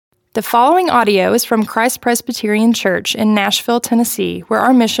The following audio is from Christ Presbyterian Church in Nashville, Tennessee, where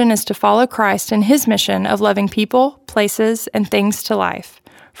our mission is to follow Christ in his mission of loving people, places, and things to life.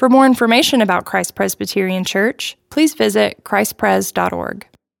 For more information about Christ Presbyterian Church, please visit christpres.org.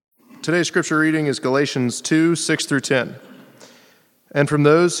 Today's scripture reading is Galatians 2, 6 through 10. And from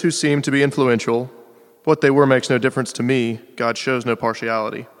those who seem to be influential, what they were makes no difference to me. God shows no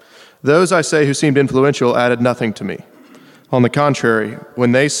partiality. Those, I say, who seemed influential added nothing to me. On the contrary,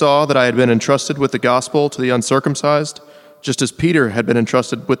 when they saw that I had been entrusted with the gospel to the uncircumcised, just as Peter had been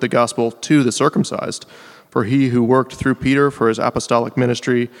entrusted with the gospel to the circumcised, for he who worked through Peter for his apostolic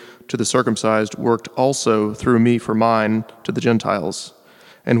ministry to the circumcised worked also through me for mine to the Gentiles.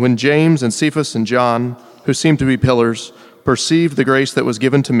 And when James and Cephas and John, who seemed to be pillars, perceived the grace that was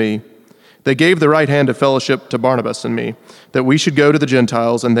given to me, they gave the right hand of fellowship to Barnabas and me, that we should go to the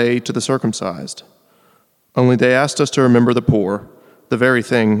Gentiles and they to the circumcised. Only they asked us to remember the poor, the very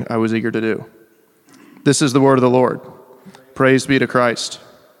thing I was eager to do. This is the word of the Lord. Praise be to Christ.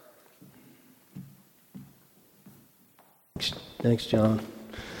 Thanks, John.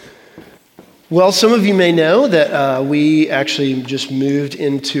 Well, some of you may know that we actually just moved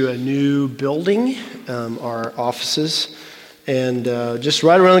into a new building, our offices, and just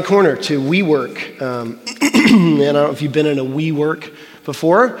right around the corner to WeWork. And I don't know if you've been in a WeWork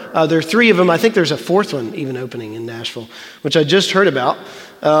before. There are three of them. I think there's a fourth one even opening in Nashville, which I just heard about.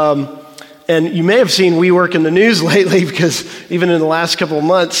 And you may have seen WeWork in the news lately because even in the last couple of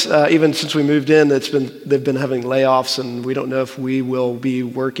months, even since we moved in, they've been having layoffs, and we don't know if we will be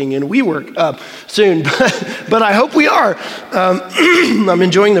working in WeWork soon, but I hope we are. I'm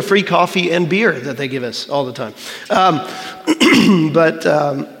enjoying the free coffee and beer that they give us all the time. I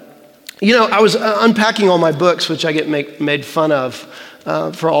was unpacking all my books, which I get made fun of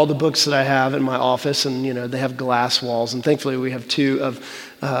for all the books that I have in my office, and they have glass walls, and thankfully we have two of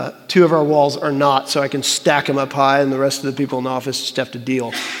our walls are not, so I can stack them up high, and the rest of the people in the office just have to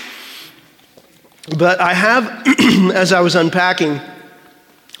deal. But I have, as I was unpacking,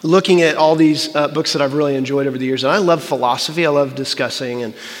 looking at all these books that I've really enjoyed over the years, and I love philosophy. I love discussing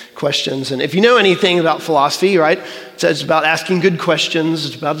and questions. And if you know anything about philosophy, right, it's about asking good questions.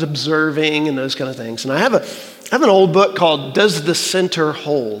 It's about observing and those kind of things. And I have an old book called "Does the Center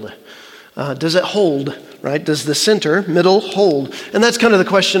Hold?" Does it hold? Right? Does the center, middle, hold? And that's kind of the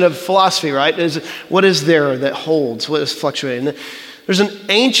question of philosophy, right? What is there that holds? What is fluctuating? There's an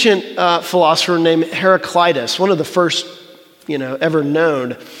ancient philosopher named Heraclitus, one of the first ever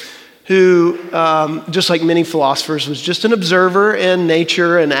known, who, just like many philosophers, was just an observer in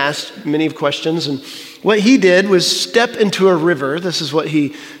nature and asked many questions. And what he did was step into a river. This is what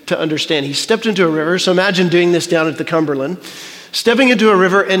to understand. He stepped into a river. So imagine doing this down at the Cumberland, stepping into a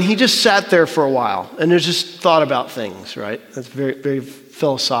river, and he just sat there for a while and just thought about things, right? That's very, very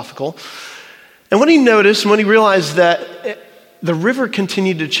philosophical. And what he noticed, and what he realized, that the river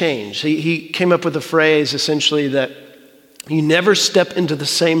continued to change. He came up with a phrase, essentially, that you never step into the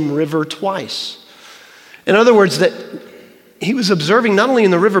same river twice. In other words, that he was observing not only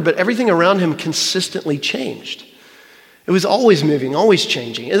in the river, but everything around him consistently changed. It was always moving, always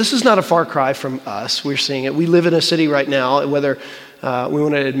changing. And this is not a far cry from us. We're seeing it. We live in a city right now, whether we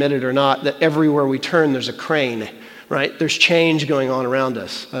want to admit it or not, that everywhere we turn, there's a crane, right? There's change going on around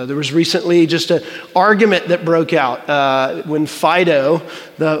us. There was recently just an argument that broke out when Fido,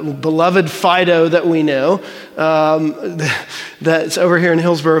 the beloved Fido that we know, that's over here in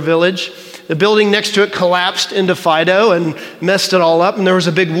Hillsborough Village, the building next to it collapsed into Fido and messed it all up. And there was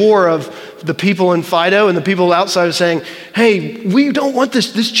a big war of the people in Fido and the people outside are saying, hey, we don't want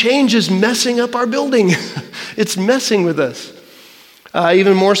this. This change is messing up our building. It's messing with us.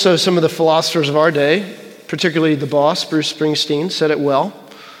 Even more so, some of the philosophers of our day, particularly the boss, Bruce Springsteen, said it well.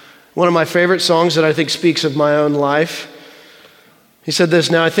 One of my favorite songs that I think speaks of my own life. He said this,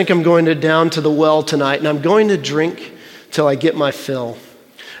 "Now I think I'm going down to the well tonight, and I'm going to drink till I get my fill.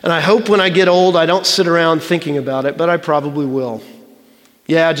 And I hope when I get old, I don't sit around thinking about it, but I probably will.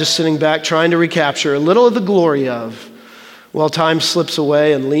 Yeah, just sitting back, trying to recapture a little of the glory of, while time slips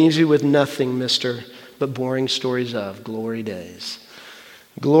away and leaves you with nothing, mister, but boring stories of glory days.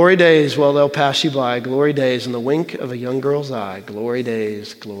 Glory days, well, they'll pass you by. Glory days in the wink of a young girl's eye. Glory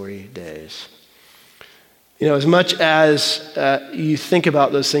days, glory days." As much as you think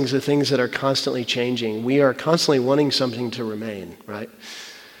about those things, the things that are constantly changing, we are constantly wanting something to remain, right?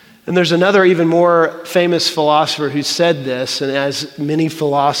 And there's another even more famous philosopher who said this, and as many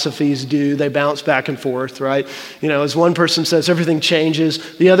philosophies do, they bounce back and forth, right? As one person says, everything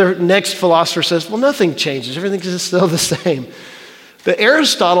changes. The other next philosopher says, well, nothing changes. Everything is still the same. But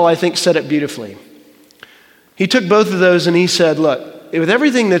Aristotle, I think, said it beautifully. He took both of those and he said, look, with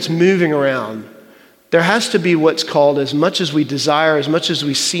everything that's moving around, there has to be what's called, as much as we desire, as much as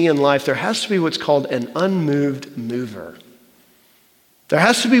we see in life, there has to be what's called an unmoved mover. There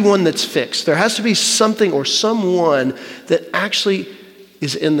has to be one that's fixed. There has to be something or someone that actually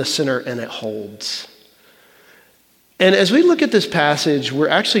is in the center and it holds. And as we look at this passage, we're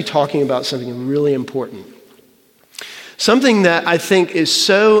actually talking about something really important. Something that I think is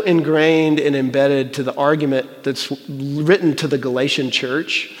so ingrained and embedded to the argument that's written to the Galatian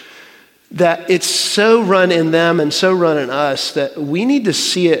church, that it's so run in them and so run in us that we need to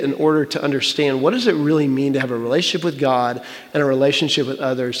see it in order to understand what does it really mean to have a relationship with God and a relationship with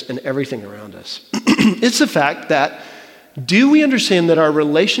others and everything around us. It's the fact that, do we understand that our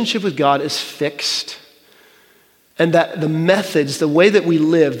relationship with God is fixed? And that the methods, the way that we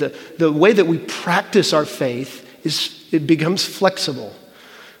live, the way that we practice our faith, it becomes flexible.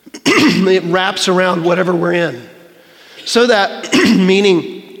 It wraps around whatever we're in. So that,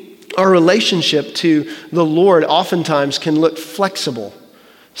 meaning our relationship to the Lord oftentimes can look flexible.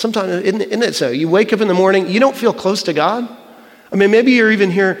 Sometimes, isn't it so? You wake up in the morning, you don't feel close to God. I mean, maybe you're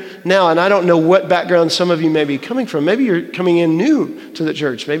even here now, and I don't know what background some of you may be coming from. Maybe you're coming in new to the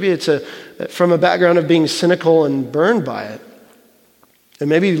church. Maybe it's from a background of being cynical and burned by it. And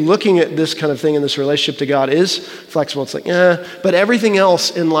maybe looking at this kind of thing in this relationship to God is flexible. It's like, but everything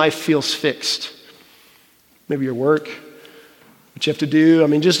else in life feels fixed. Maybe your work, what you have to do. I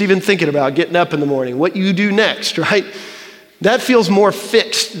mean, just even thinking about getting up in the morning, what you do next, right? That feels more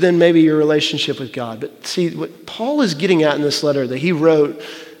fixed than maybe your relationship with God. But see, what Paul is getting at in this letter that he wrote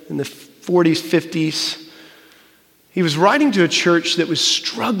in the 40s, 50s, he was writing to a church that was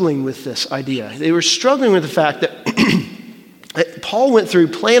struggling with this idea. They were struggling with the fact that Paul went through,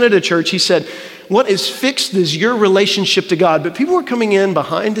 planted a church. He said, what is fixed is your relationship to God. But people were coming in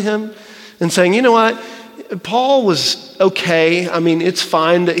behind him and saying, you know what? Paul was okay. I mean, it's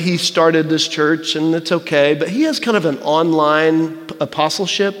fine that he started this church and it's okay, but he has kind of an online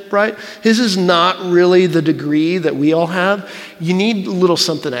apostleship, right? His is not really the degree that we all have. You need a little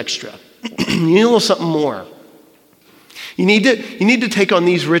something extra. You need a little something more. You need to take on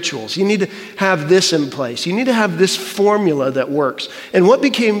these rituals. You need to have this in place. You need to have this formula that works. And what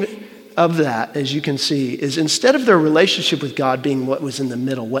became of that, as you can see, is instead of their relationship with God being what was in the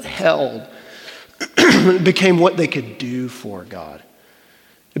middle, what held, it became what they could do for God.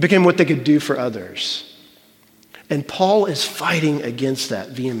 It became what they could do for others. And Paul is fighting against that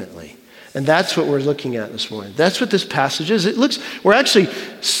vehemently. And that's what we're looking at this morning. That's what this passage is. We're actually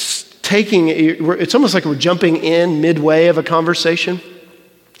it's almost like we're jumping in midway of a conversation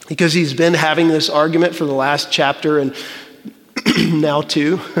because he's been having this argument for the last chapter and now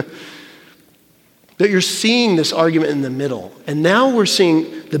two. That you're seeing this argument in the middle. And now we're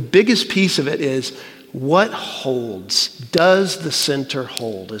seeing the biggest piece of it is what holds? Does the center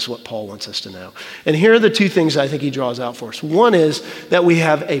hold is what Paul wants us to know. And here are the two things I think he draws out for us. One is that we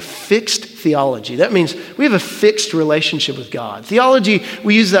have a fixed theology. That means we have a fixed relationship with God. Theology,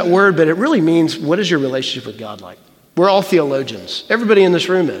 we use that word, but it really means what is your relationship with God like? We're all theologians. Everybody in this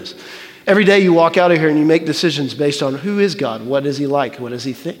room is. Every day you walk out of here and you make decisions based on who is God? What is he like? What does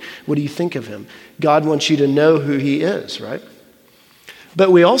he think? What do you think of him? God wants you to know who he is, right?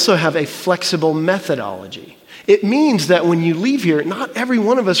 But we also have a flexible methodology. It means that when you leave here, not every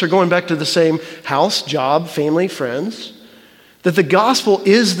one of us are going back to the same house, job, family, friends. That the gospel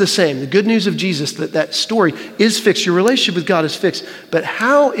is the same. The good news of Jesus, that story is fixed. Your relationship with God is fixed. But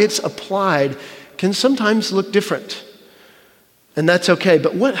how it's applied can sometimes look different. And that's okay.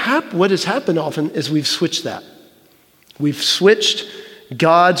 But what has happened often is we've switched that. We've switched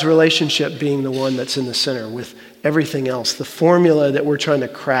God's relationship being the one that's in the center with everything else, the formula that we're trying to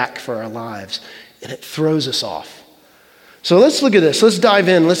crack for our lives, and it throws us off. So let's look at this. Let's dive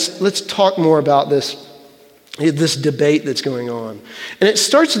in. Let's talk more about this debate that's going on. And it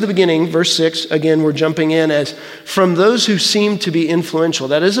starts at the beginning, verse 6. Again, we're jumping in as from those who seem to be influential.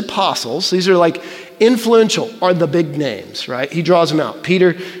 That is apostles. These are like influential are the big names, right? He draws them out.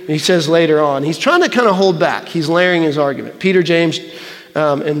 Peter, he says later on, he's trying to kind of hold back. He's layering his argument. Peter, James,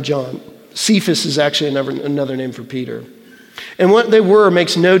 and John. Cephas is actually another name for Peter. And what they were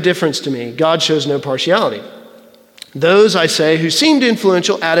makes no difference to me. God shows no partiality. Those, I say, who seemed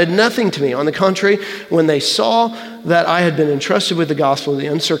influential added nothing to me. On the contrary, when they saw that I had been entrusted with the gospel of the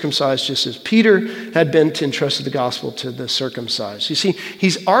uncircumcised, just as Peter had been entrusted the gospel to the circumcised. You see,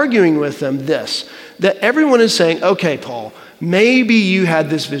 he's arguing with them that everyone is saying, okay, Paul, maybe you had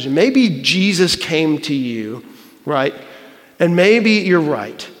this vision. Maybe Jesus came to you, right? And maybe you're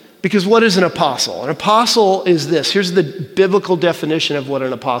right. Because what is an apostle? An apostle is this. Here's the biblical definition of what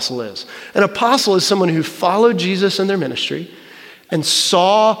an apostle is. An apostle is someone who followed Jesus in their ministry, and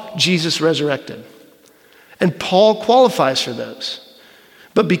saw Jesus resurrected. And Paul qualifies for those.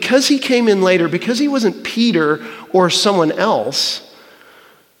 But because he came in later, because he wasn't Peter or someone else,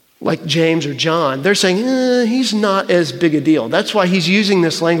 like James or John, they're saying, he's not as big a deal. That's why he's using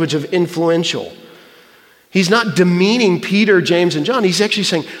this language of influential. He's not demeaning Peter, James, and John. He's actually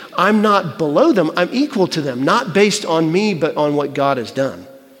saying, I'm not below them, I'm equal to them, not based on me, but on what God has done.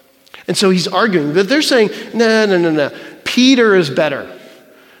 And so he's arguing, but they're saying, no. Peter is better.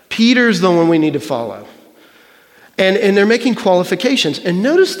 Peter's the one we need to follow. And they're making qualifications. And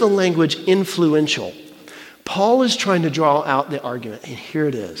notice the language influential. Paul is trying to draw out the argument, and here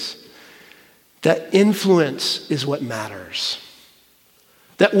it is. That influence is what matters.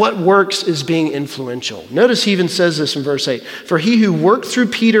 That what works is being influential. Notice he even says this in verse 8. For he who worked through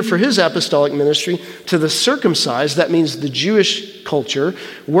Peter for his apostolic ministry to the circumcised, that means the Jewish culture,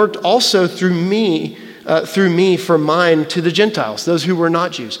 worked also through me for mine to the Gentiles, those who were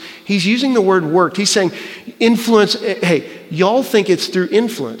not Jews. He's using the word worked. He's saying influence. Hey, y'all think it's through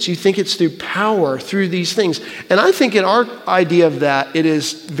influence. You think it's through power, through these things. And I think in our idea of that, it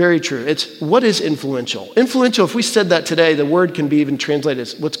is very true. It's what is influential? Influential, if we said that today, the word can be even translated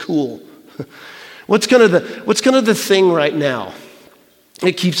as what's cool. What's kind of the thing right now?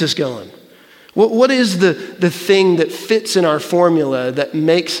 It keeps us going. What is the thing that fits in our formula that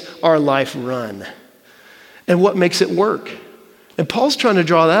makes our life run? And what makes it work? And Paul's trying to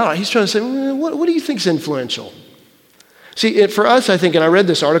draw that out. He's trying to say, what do you think is influential? See, for us, I think, and I read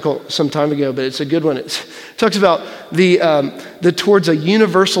this article some time ago, but it's a good one. It talks about the towards a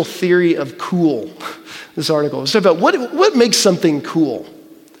universal theory of cool. This article. It's about what makes something cool.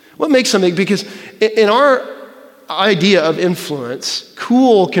 What makes something, because in our idea of influence,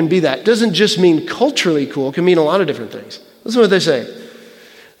 cool can be that. It doesn't just mean culturally cool. It can mean a lot of different things. Listen to what they say.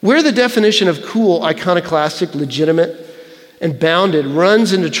 Where the definition of cool, iconoclastic, legitimate, and bounded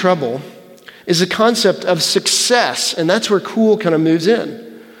runs into trouble is the concept of success, and that's where cool kind of moves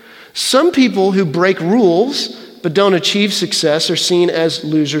in. Some people who break rules but don't achieve success are seen as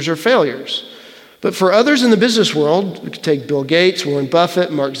losers or failures. But for others in the business world, we could take Bill Gates, Warren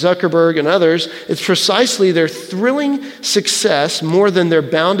Buffett, Mark Zuckerberg, and others, it's precisely their thrilling success more than their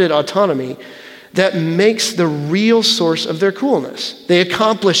bounded autonomy that makes the real source of their coolness. They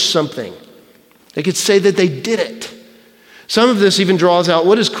accomplished something. They could say that they did it. Some of this even draws out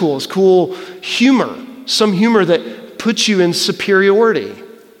what is cool. It's cool humor, some humor that puts you in superiority.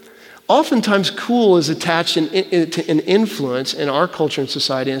 Oftentimes, cool is attached to an influence in our culture and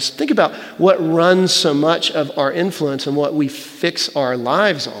society. And think about what runs so much of our influence and what we fix our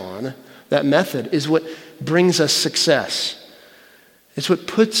lives on. That method is what brings us success. It's what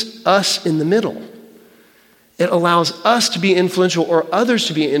puts us in the middle. It allows us to be influential or others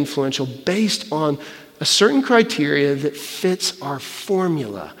to be influential based on a certain criteria that fits our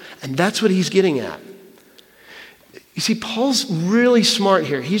formula. And that's what he's getting at. You see, Paul's really smart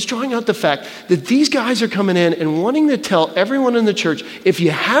here. He's drawing out the fact that these guys are coming in and wanting to tell everyone in the church, if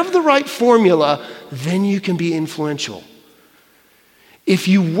you have the right formula, then you can be influential. If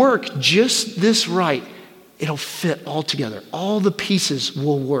you work just this right, it'll fit all together. All the pieces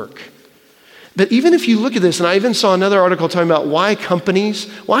will work. But even if you look at this, and I even saw another article talking about why have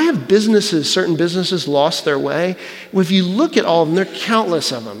certain businesses lost their way? Well, if you look at all of them, there are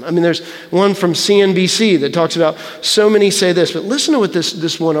countless of them. I mean, there's one from CNBC that talks about so many say this, but listen to what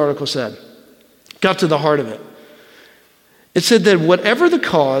this one article said. Got to the heart of it. It said that whatever the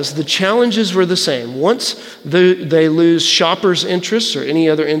cause, the challenges were the same. Once they lose shoppers' interests or any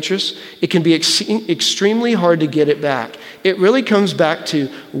other interests, it can be extremely hard to get it back. It really comes back to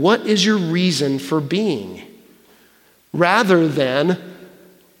what is your reason for being, rather than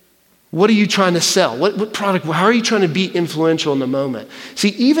what are you trying to sell? What product? How are you trying to be influential in the moment? See,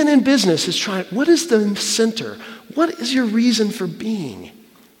 even in business, what is the center? What is your reason for being?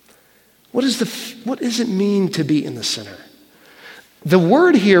 What does it mean to be in the center? The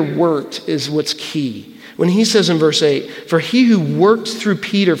word here, worked, is what's key. When he says in verse 8, for he who worked through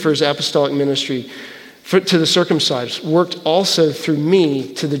Peter for his apostolic ministry to the circumcised, worked also through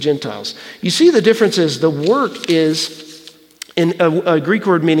me to the Gentiles. You see the difference is the work is in a Greek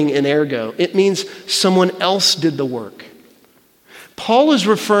word meaning energo. It means someone else did the work. Paul is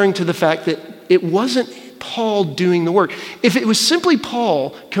referring to the fact that it wasn't Paul doing the work. If it was simply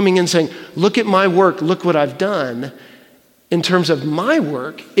Paul coming in saying, look at my work, look what I've done, in terms of my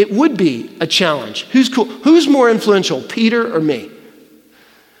work, it would be a challenge. Who's cool? Who's more influential, Peter or me?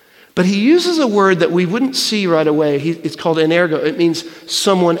 But he uses a word that we wouldn't see right away. It's called energo. It means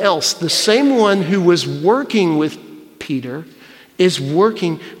someone else. The same one who was working with Peter is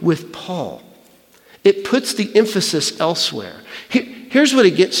working with Paul. It puts the emphasis elsewhere. here's what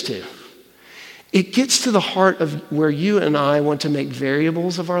it gets to. It gets to the heart of where you and I want to make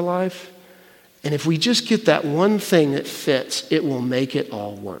variables of our life. And if we just get that one thing that fits, it will make it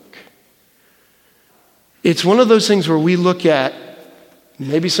all work. It's one of those things where we look at,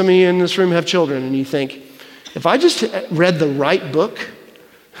 maybe some of you in this room have children, and you think, if I just read the right book,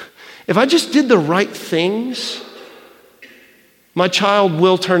 if I just did the right things, my child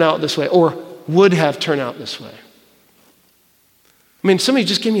will turn out this way, or would have turned out this way. I mean, somebody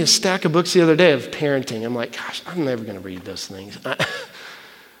just gave me a stack of books the other day of parenting. I'm like, gosh, I'm never going to read those things. I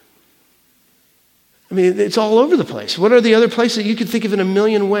mean, it's all over the place. What are the other places that you could think of in a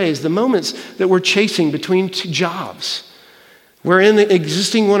million ways? The moments that we're chasing between two jobs. We're in the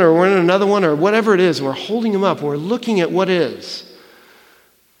existing one or we're in another one or whatever it is, and we're holding them up and we're looking at what is.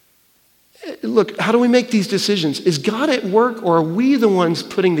 Look, how do we make these decisions? Is God at work, or are we the ones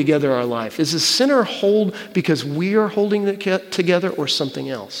putting together our life? Is the center hold because we are holding it together, or something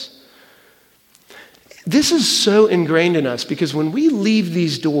else? This is so ingrained in us because when we leave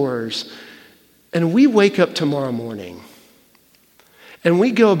these doors and we wake up tomorrow morning and we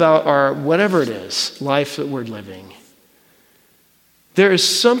go about our whatever it is, life that we're living, there is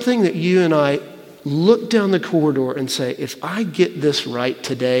something that you and I look down the corridor and say, if I get this right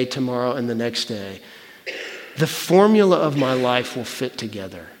today, tomorrow, and the next day, the formula of my life will fit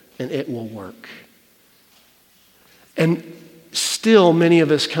together and it will work. And still, many of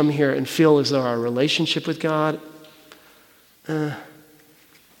us come here and feel as though our relationship with God, and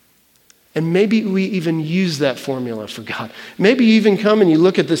maybe we even use that formula for God. Maybe you even come and you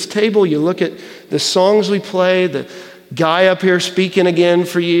look at this table, you look at the songs we play, the guy up here speaking again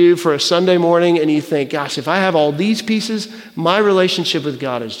for you for a Sunday morning, and you think, gosh, if I have all these pieces, my relationship with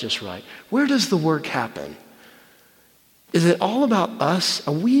God is just right. Where does the work happen? Is it all about us?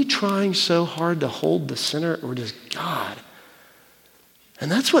 Are we trying so hard to hold the center, or does God? And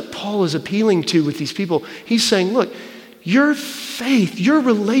that's what Paul is appealing to with these people. He's saying, look, your faith, your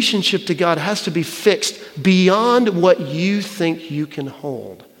relationship to God has to be fixed beyond what you think you can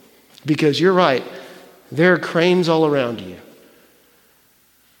hold. Because you're right. There are cranes all around you.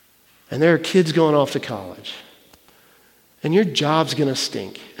 And there are kids going off to college. And your job's going to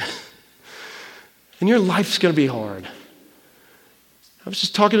stink. And your life's going to be hard. I was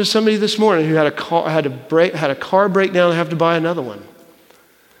just talking to somebody this morning who had a car breakdown and have to buy another one.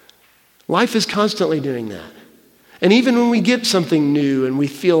 Life is constantly doing that. And even when we get something new and we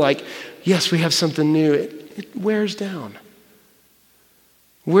feel like, yes, we have something new, it wears down.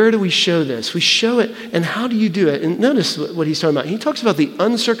 Where do we show this? We show it, and how do you do it? And notice what he's talking about. He talks about the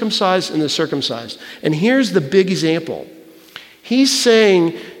uncircumcised and the circumcised. And here's the big example. He's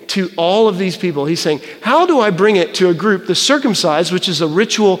saying to all of these people, he's saying, how do I bring it to a group, the circumcised, which is a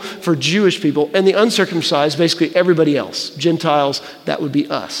ritual for Jewish people, and the uncircumcised, basically everybody else, Gentiles, that would be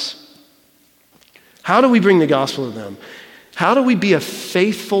us. How do we bring the gospel to them? How do we be a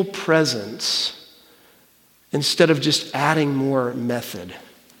faithful presence instead of just adding more method?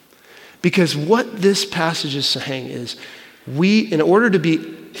 Because what this passage is saying is in order to be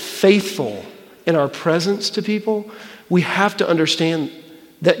faithful in our presence to people, we have to understand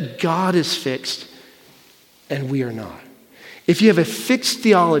that God is fixed and we are not. If you have a fixed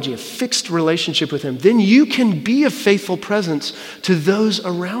theology, a fixed relationship with Him, then you can be a faithful presence to those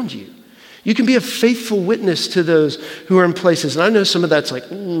around you. You can be a faithful witness to those who are in places. And I know some of that's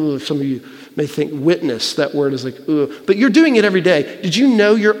like, ooh, some of you may think witness, that word is like, ooh. But you're doing it every day. Did you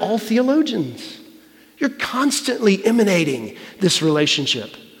know you're all theologians? You're constantly emanating this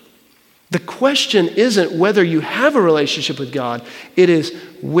relationship. The question isn't whether you have a relationship with God. It is,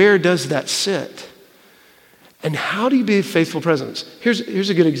 where does that sit? And how do you be a faithful presence? Here's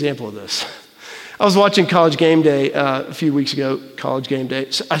a good example of this. I was watching College Game Day a few weeks ago, College Game Day.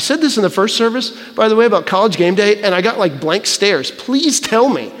 So I said this in the first service, by the way, about College Game Day, and I got like blank stares. Please tell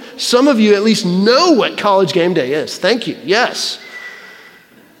me. Some of you at least know what College Game Day is. Thank you. Yes.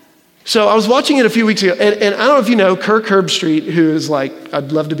 So I was watching it a few weeks ago, and I don't know if you know Kirk Herbstreit, who is like,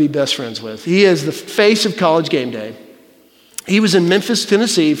 I'd love to be best friends with. He is the face of College Game Day. He was in Memphis,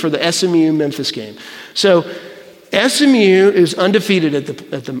 Tennessee for the SMU Memphis game. So SMU is undefeated at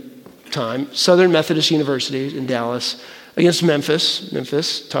the time, Southern Methodist University in Dallas, against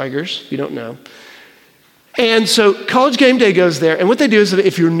Memphis Tigers, if you don't know. And so College Game Day goes there, and what they do is,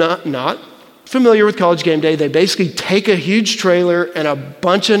 if you're not familiar with College Game Day, they basically take a huge trailer and a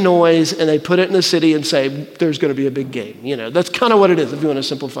bunch of noise, and they put it in the city and say, there's going to be a big game. You know, that's kind of what it is, if you want a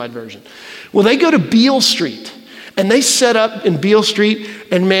simplified version. Well, they go to Beale Street, and they set up in Beale Street,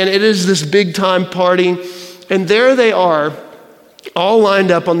 and man, it is this big time party, and there they are. all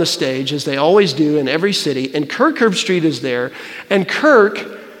lined up on the stage, as they always do in every city, and Kirk Herbstreit is there, and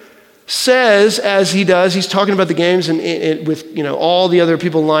Kirk says, as he does, he's talking about the games and with all the other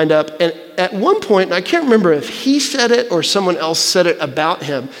people lined up, and at one point, and I can't remember if he said it or someone else said it about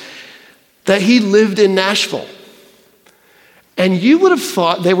him, that he lived in Nashville. And you would have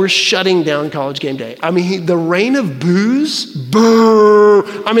thought they were shutting down College Game Day. I mean, the rain of boos,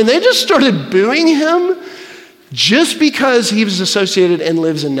 boo. I mean, they just started booing him just because he was associated and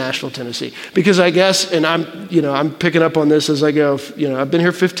lives in Nashville, Tennessee. Because I guess, and I'm picking up on this as I go, I've been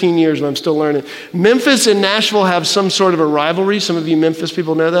here 15 years, but I'm still learning. Memphis and Nashville have some sort of a rivalry. Some of you Memphis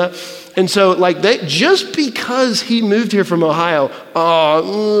people know that. And so just because he moved here from Ohio,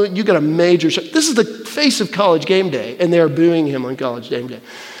 you got a major show. This is the face of College Game Day, and they're booing him on College Game Day.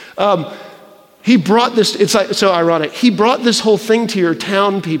 He brought this, it's like so ironic. He brought this whole thing to your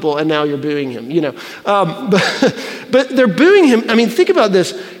town people, and now you're booing him, But they're booing him. I mean, think about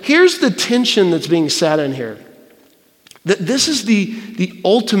this. Here's the tension that's being sat in here. That this is the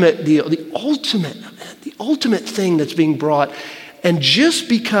ultimate deal, the ultimate thing that's being brought. And just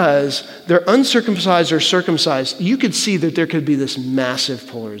because they're uncircumcised or circumcised, you could see that there could be this massive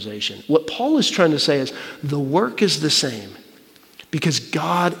polarization. What Paul is trying to say is the work is the same because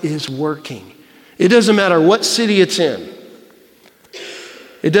God is working. It doesn't matter what city it's in.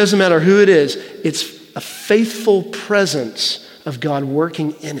 It doesn't matter who it is. It's a faithful presence of God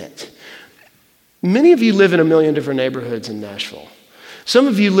working in it. Many of you live in a million different neighborhoods in Nashville. Some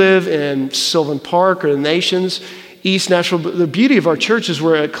of you live in Sylvan Park or the Nations, East Nashville. The beauty of our church is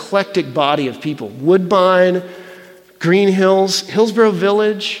we're an eclectic body of people. Woodbine, Green Hills, Hillsborough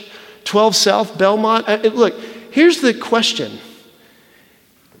Village, 12 South, Belmont. Look, here's the question.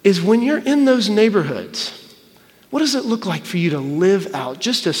 Is when you're in those neighborhoods, what does it look like for you to live out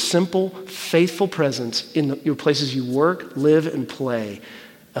just a simple, faithful presence in your places you work, live, and play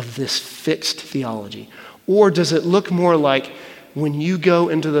of this fixed theology? Or does it look more like when you go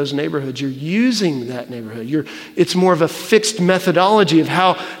into those neighborhoods, you're using that neighborhood? It's more of a fixed methodology of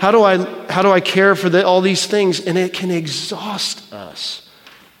how do I care for all these things, and it can exhaust us.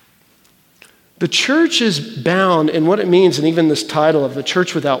 The church is bound, and what it means, and even this title of the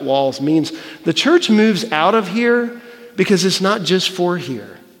church without walls means the church moves out of here because it's not just for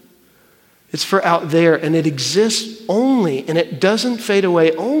here. It's for out there, and it exists only, and it doesn't fade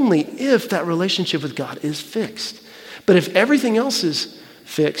away only if that relationship with God is fixed. But if everything else is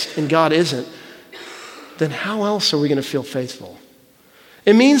fixed and God isn't, then how else are we going to feel faithful?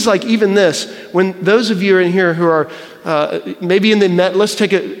 It means like even this, when those of you are in here who are maybe in let's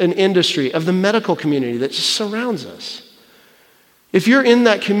take an industry of the medical community that just surrounds us. If you're in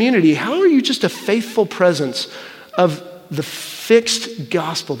that community, how are you just a faithful presence of the fixed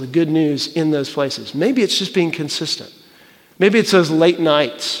gospel, the good news in those places? Maybe it's just being consistent. Maybe it's those late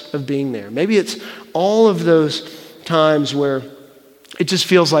nights of being there. Maybe it's all of those times where it just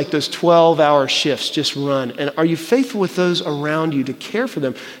feels like those 12-hour shifts just run. And are you faithful with those around you to care for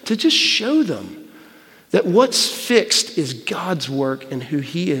them, to just show them that what's fixed is God's work and who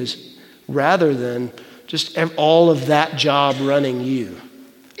He is, rather than just all of that job running you?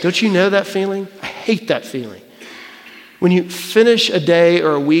 Don't you know that feeling? I hate that feeling. When you finish a day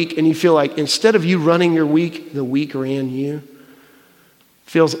or a week and you feel like instead of you running your week, the week ran you,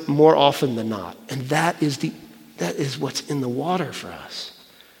 feels more often than not. And that is what's in the water for us.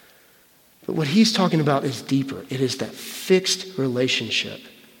 But what he's talking about is deeper. It is that fixed relationship.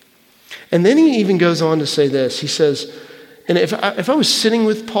 And then he even goes on to say this. He says, and if I was sitting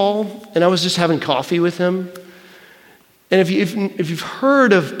with Paul and I was just having coffee with him, and if you've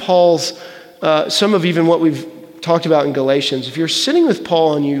heard of Paul's, some of even what we've talked about in Galatians, if you're sitting with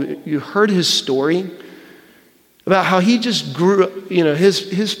Paul and you heard his story about how he just grew up,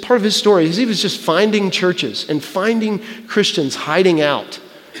 his part of his story is he was just finding churches and finding Christians hiding out.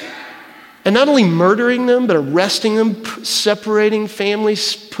 And not only murdering them, but arresting them, separating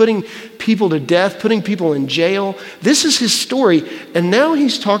families, putting people to death, putting people in jail. This is his story. And now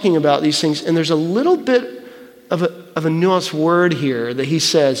he's talking about these things, and there's a little bit of a nuanced word here that he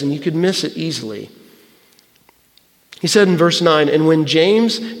says, and you could miss it easily. He said in verse 9, and when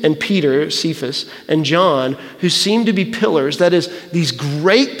James and Peter, Cephas, and John, who seemed to be pillars, that is, these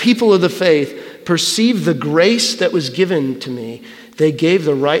great people of the faith, perceived the grace that was given to me, they gave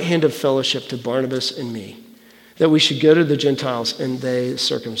the right hand of fellowship to Barnabas and me, that we should go to the Gentiles and they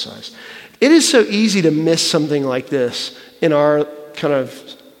circumcised. It is so easy to miss something like this in our kind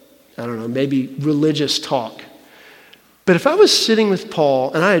of, maybe religious talk. But if I was sitting with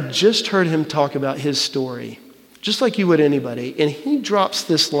Paul and I had just heard him talk about his story, just like you would anybody, and he drops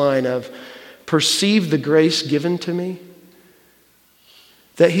this line of, perceive the grace given to me,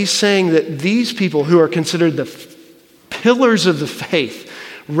 that he's saying that these people who are considered the pillars of the faith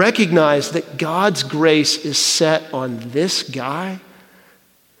recognize that God's grace is set on this guy,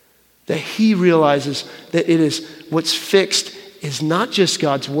 that he realizes that it is what's fixed is not just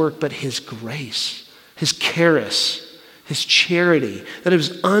God's work, but his grace, his charis, his charity, that it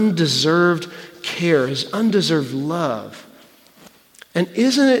was undeserved care, his undeserved love. And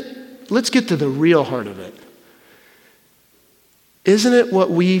isn't it, let's get to the real heart of it. Isn't it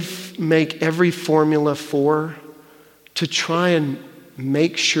what we make every formula for, to try and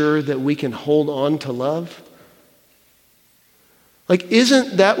make sure that we can hold on to love? Like,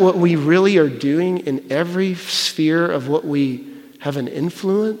 isn't that what we really are doing in every sphere of what we have an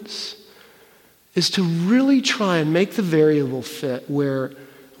influence? Is to really try and make the variable fit where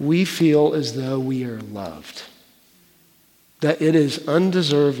we feel as though we are loved. That it is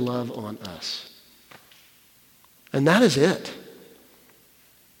undeserved love on us. And that is it.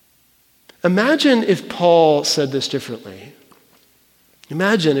 Imagine if Paul said this differently.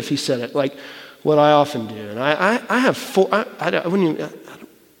 Imagine if he said it like what I often do. And I have four, I wouldn't even, I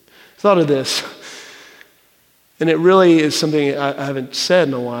thought of this. And it really is something I haven't said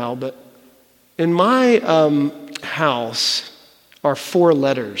in a while, but in my house are 4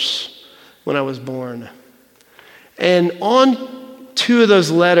 letters when I was born. And on 2 of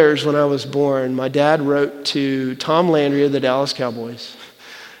those letters when I was born, my dad wrote to Tom Landry of the Dallas Cowboys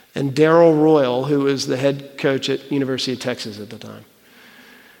and Darrell Royal, who was the head coach at University of Texas at the time.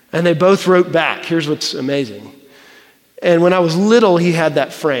 And they both wrote back. Here's what's amazing. And when I was little, he had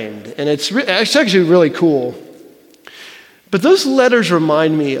that framed. And it's actually really cool. But those letters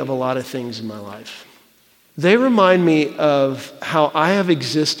remind me of a lot of things in my life. They remind me of how I have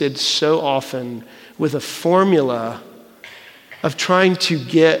existed so often with a formula of trying to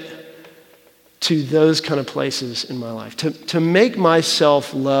get to those kind of places in my life. To make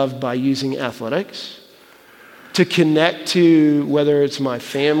myself loved by using athletics, to connect to whether it's my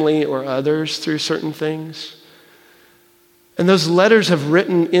family or others through certain things. And those letters have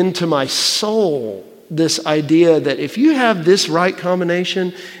written into my soul this idea that if you have this right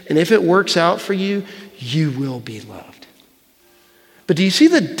combination and if it works out for you, you will be loved. But do you see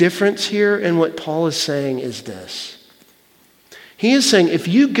the difference here in what Paul is saying is this? He is saying if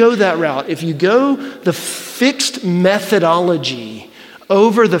you go that route, if you go the fixed methodology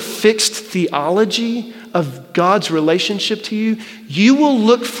over the fixed theology of God's relationship to you, you will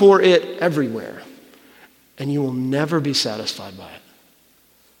look for it everywhere and you will never be satisfied by it.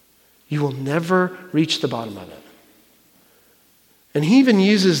 You will never reach the bottom of it. And he even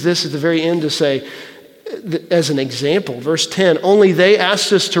uses this at the very end to say, as an example, verse 10, only they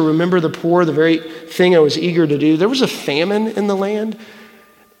asked us to remember the poor, the very thing I was eager to do. There was a famine in the land.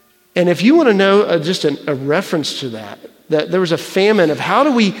 And if you want to know just a reference to that there was a famine of how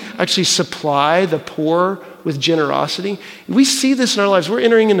do we actually supply the poor with generosity. We see this in our lives. We're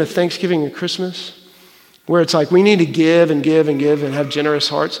entering into Thanksgiving and Christmas, where it's like we need to give and give and give and have generous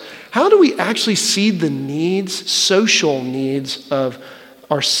hearts. How do we actually see the needs, social needs of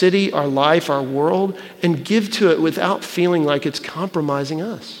our city, our life, our world, and give to it without feeling like it's compromising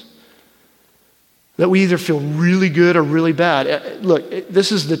us? That we either feel really good or really bad. Look,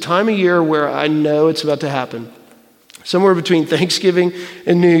 this is the time of year where I know it's about to happen. Somewhere between Thanksgiving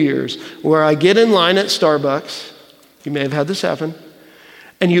and New Year's, where I get in line at Starbucks. You may have had this happen.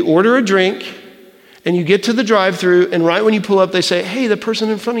 And you order a drink, and you get to the drive-thru, and right when you pull up, they say, hey, the person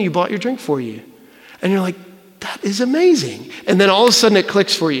in front of you bought your drink for you. And you're like, that is amazing. And then all of a sudden it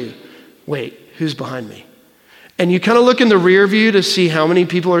clicks for you. Wait, who's behind me? And you kind of look in the rear view to see how many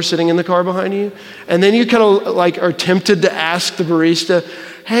people are sitting in the car behind you. And then you kind of like are tempted to ask the barista,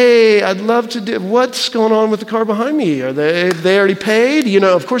 hey, I'd love to do, what's going on with the car behind me? Are they already paid? You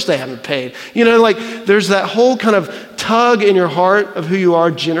know, of course they haven't paid. You know, like there's that whole kind of tug in your heart of who you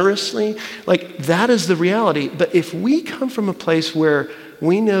are generously. Like that is the reality. But if we come from a place where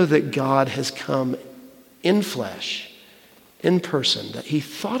we know that God has come in flesh, in person, that he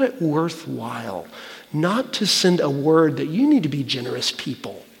thought it worthwhile not to send a word that you need to be generous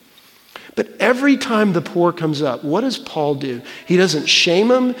people. But every time the poor comes up, what does Paul do? He doesn't shame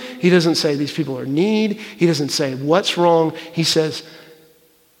them. He doesn't say these people are in need. He doesn't say what's wrong. He says,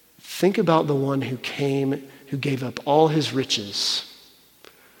 think about the one who came, who gave up all his riches,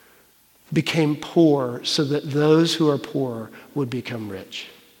 became poor so that those who are poor would become rich.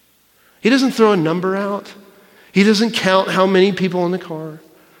 He doesn't throw a number out. He doesn't count how many people in the car.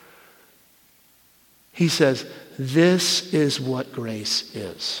 He says, this is what grace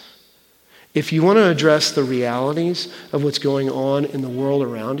is. If you want to address the realities of what's going on in the world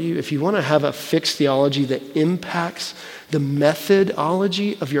around you, if you want to have a fixed theology that impacts the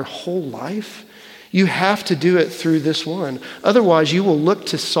methodology of your whole life, you have to do it through this one. Otherwise, you will look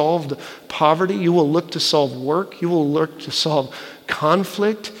to solve the poverty, you will look to solve work, you will look to solve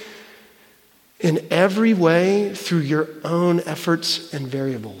conflict in every way through your own efforts and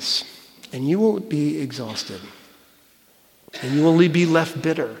variables. And you will be exhausted. And you will be left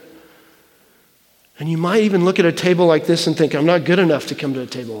bitter. And you might even look at a table like this and think, I'm not good enough to come to a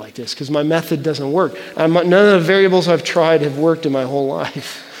table like this because my method doesn't work. None of the variables I've tried have worked in my whole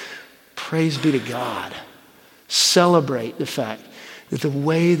life. Praise be to God. Celebrate the fact that the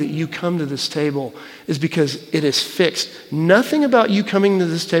way that you come to this table is because it is fixed. Nothing about you coming to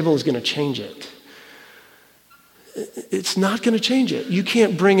this table is going to change it. It's not going to change it. You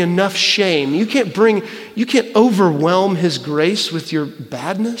can't bring enough shame. You can't overwhelm his grace with your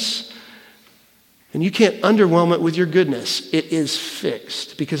badness. And you can't underwhelm it with your goodness. It is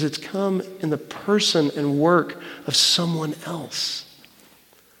fixed because it's come in the person and work of someone else.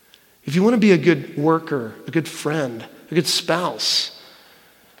 If you want to be a good worker, a good friend, a good spouse,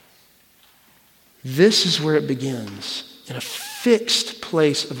 this is where it begins, in a fixed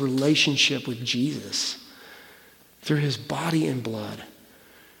place of relationship with Jesus through his body and blood.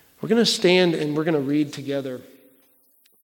 We're going to stand and we're going to read together